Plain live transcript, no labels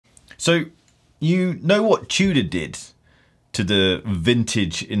So you know what Tudor did to the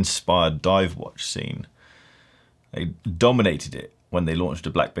vintage inspired dive watch scene? They dominated it when they launched the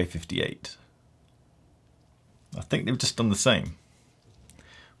Black Bay 58. I think they've just done the same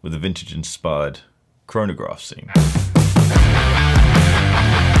with the vintage inspired chronograph scene.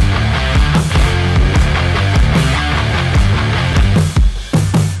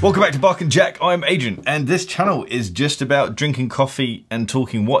 Welcome back to Bark and Jack, I'm Adrian, and this channel is just about drinking coffee and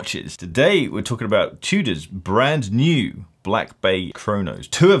talking watches. Today we're talking about Tudor's brand new Black Bay Chronos.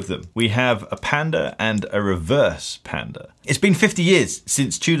 Two of them. We have a panda and a reverse panda. It's been 50 years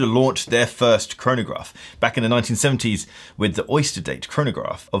since Tudor launched their first chronograph, back in the 1970s with the Oyster Date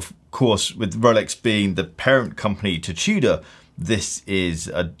chronograph. Of course, with Rolex being the parent company to Tudor, this is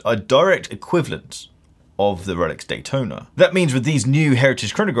a direct equivalent of the Rolex Daytona. That means with these new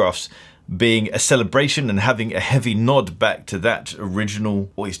heritage chronographs being a celebration and having a heavy nod back to that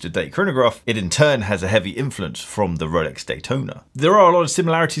original Oyster Date chronograph, it in turn has a heavy influence from the Rolex Daytona. There are a lot of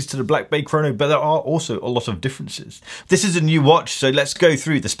similarities to the Black Bay Chrono, but there are also a lot of differences. This is a new watch, so let's go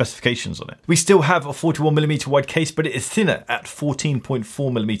through the specifications on it. We still have a 41mm wide case, but it is thinner at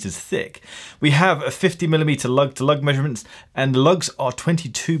 14.4mm thick. We have a 50mm lug-to-lug measurements, and the lugs are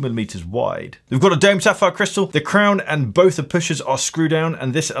 22mm wide. We've got a dome sapphire crystal. The crown and both the pushers are screw down,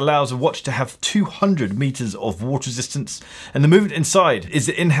 and this allows a watch to have 200 meters of water resistance, and the movement inside is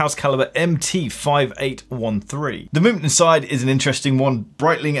the in-house caliber MT5813. The movement inside is an interesting one.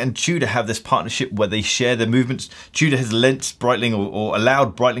 Breitling and Tudor have this partnership where they share their movements. Tudor has lent Breitling or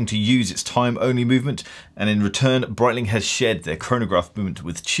allowed Breitling to use its time-only movement, and in return, Breitling has shared their chronograph movement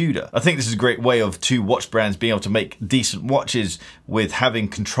with Tudor. I think this is a great way of two watch brands being able to make decent watches with having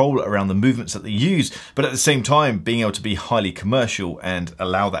control around the movements that they use, but at the same time being able to be highly commercial and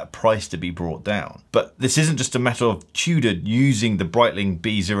allow that price to be brought down. But this isn't just a matter of Tudor using the Breitling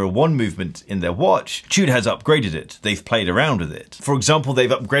B01 movement in their watch. Tudor has upgraded it. They've played around with it. For example, they've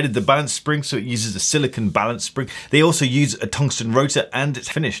upgraded the balance spring so it uses a silicon balance spring. They also use a tungsten rotor, and it's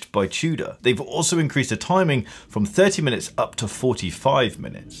finished by Tudor. They've also increased the timing from 30 minutes up to 45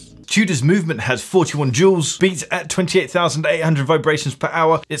 minutes. Tudor's movement has 41 joules, beats at 28,800 vibrations per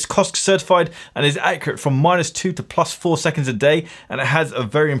hour. It's COSC certified and is accurate from -2 to +4 seconds a day, and it has a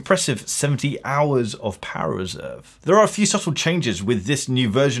very impressive 70 hours of power reserve. There are a few subtle changes with this new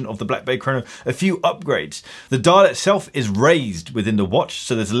version of the Black Bay Chrono, a few upgrades. The dial itself is raised within the watch,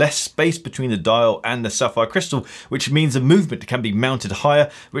 so there's less space between the dial and the sapphire crystal, which means the movement can be mounted higher,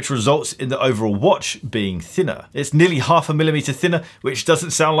 which results in the overall watch being thinner. It's nearly 0.5 millimeter thinner, which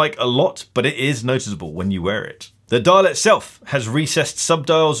doesn't sound like a lot, but it is noticeable when you wear it. The dial itself has recessed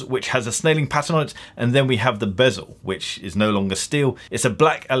subdials, which has a snailing pattern on it, and then we have the bezel, which is no longer steel. It's a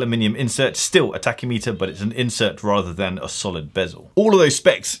black aluminium insert, still a tachymeter, but it's an insert rather than a solid bezel. All of those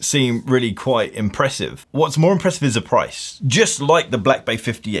specs seem really quite impressive. What's more impressive is the price. Just like the Black Bay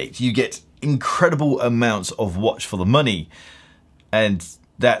 58, you get incredible amounts of watch for the money, and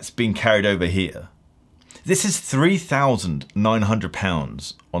that's been carried over here. This is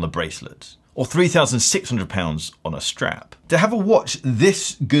 £3,900 on a bracelet, or £3,600 on a strap. To have a watch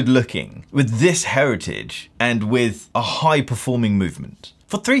this good looking, with this heritage, and with a high performing movement,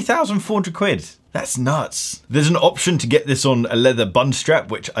 for 3,400 quid, that's nuts. There's an option to get this on a leather bund strap,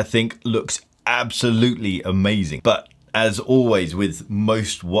 which I think looks absolutely amazing. But as always with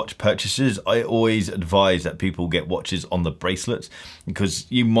most watch purchases, I always advise that people get watches on the bracelet, because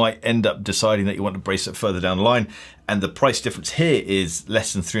you might end up deciding that you want a bracelet further down the line, and the price difference here is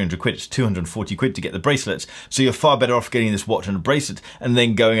less than 300 quid. It's 240 quid to get the bracelets. So you're far better off getting this watch on a bracelet and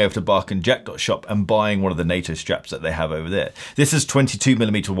then going over to barkandjack.shop and buying one of the NATO straps that they have over there. This is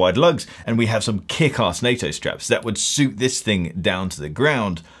 22mm wide lugs, and we have some kick-ass NATO straps that would suit this thing down to the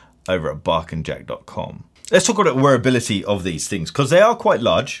ground over at barkandjack.com. Let's talk about the wearability of these things, because they are quite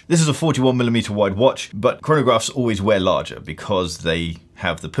large. This is a 41mm wide watch, but chronographs always wear larger because they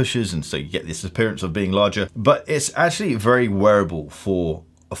have the pushers, and so you get this appearance of being larger. But it's actually very wearable for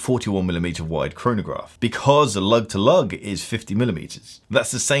a 41mm wide chronograph, because the lug-to-lug is 50mm.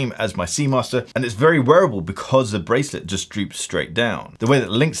 That's the same as my Speedmaster, and it's very wearable because the bracelet just droops straight down. The way that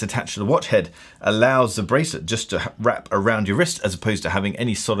the links attached to the watch head allows the bracelet just to wrap around your wrist, as opposed to having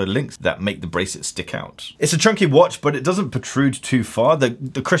any solid links that make the bracelet stick out. It's a chunky watch, but it doesn't protrude too far.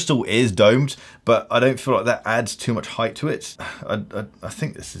 The crystal is domed, but I don't feel like that adds too much height to it. I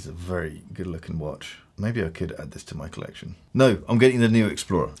think this is a very good looking watch. Maybe I could add this to my collection. No, I'm getting the new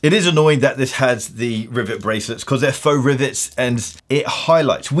Explorer. It is annoying that this has the rivet bracelets because they're faux rivets and it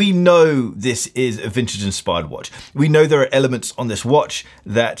highlights. We know this is a vintage inspired watch. We know there are elements on this watch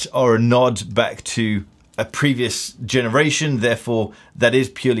that are a nod back to a previous generation, therefore that is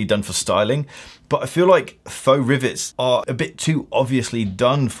purely done for styling. But I feel like faux rivets are a bit too obviously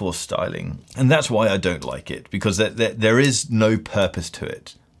done for styling. And that's why I don't like it, because there is no purpose to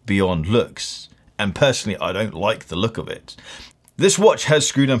it beyond looks. And personally, I don't like the look of it. This watch has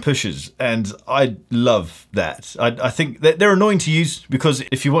screw-down pushers, and I love that. I think that they're annoying to use, because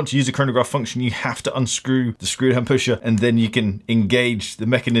if you want to use a chronograph function, you have to unscrew the screw-down pusher and then you can engage the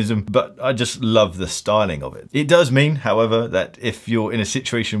mechanism, but I just love the styling of it. It does mean, however, that if you're in a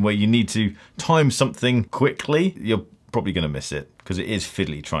situation where you need to time something quickly, you're probably going to miss it, because it is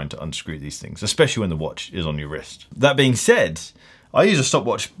fiddly trying to unscrew these things, especially when the watch is on your wrist. That being said, I use a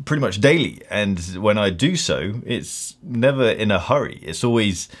stopwatch pretty much daily, and when I do so, it's never in a hurry. It's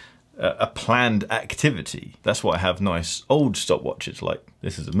always a planned activity. That's why I have nice old stopwatches, like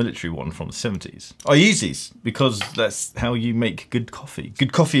this is a military one from the 70s. I use these because that's how you make good coffee.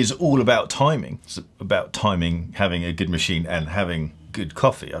 Good coffee is all about timing. It's about timing, having a good machine, and having good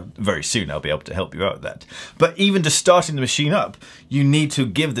coffee. Very soon I'll be able to help you out with that. But even just starting the machine up, you need to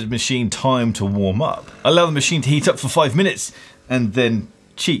give the machine time to warm up. Allow the machine to heat up for 5 minutes, and then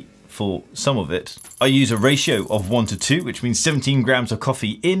cheat for some of it. I use a ratio of 1 to 2, which means 17 grams of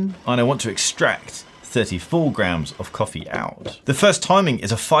coffee in, and I want to extract 34 grams of coffee out. The first timing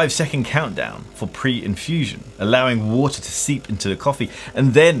is a 5-second countdown for pre-infusion, allowing water to seep into the coffee,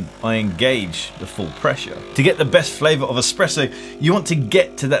 and then I engage the full pressure. To get the best flavor of espresso, you want to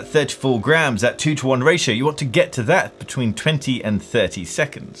get to that 34 grams, that 2-to-1 ratio. You want to get to that between 20 and 30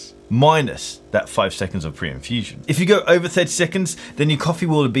 seconds. Minus that 5 seconds of pre-infusion. If you go over 30 seconds, then your coffee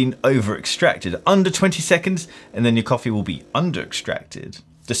will have been over-extracted. Under 20 seconds, and then your coffee will be under-extracted.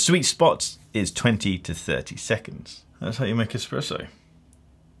 The sweet spot is 20 to 30 seconds. That's how you make espresso.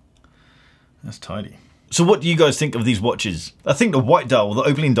 That's tidy. So what do you guys think of these watches? I think the white dial, the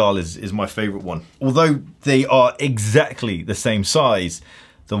Opaline dial, is my favorite one. Although they are exactly the same size,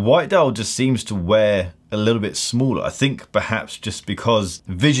 the white dial just seems to wear a little bit smaller. I think perhaps just because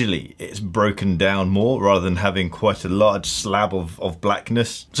visually it's broken down more rather than having quite a large slab of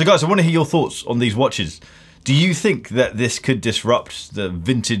blackness. So guys, I want to hear your thoughts on these watches. Do you think that this could disrupt the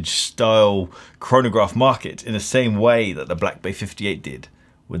vintage style chronograph market in the same way that the Black Bay 58 did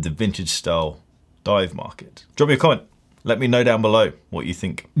with the vintage style dive market? Drop me a comment. Let me know down below what you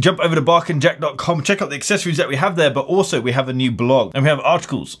think. Jump over to barkandjack.com, check out the accessories that we have there, but also we have a new blog and we have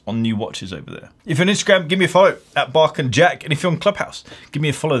articles on new watches over there. If you're on Instagram, give me a follow at barkandjack, and if you're on Clubhouse, give me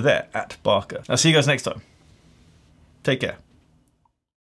a follow there at barker. I'll see you guys next time. Take care.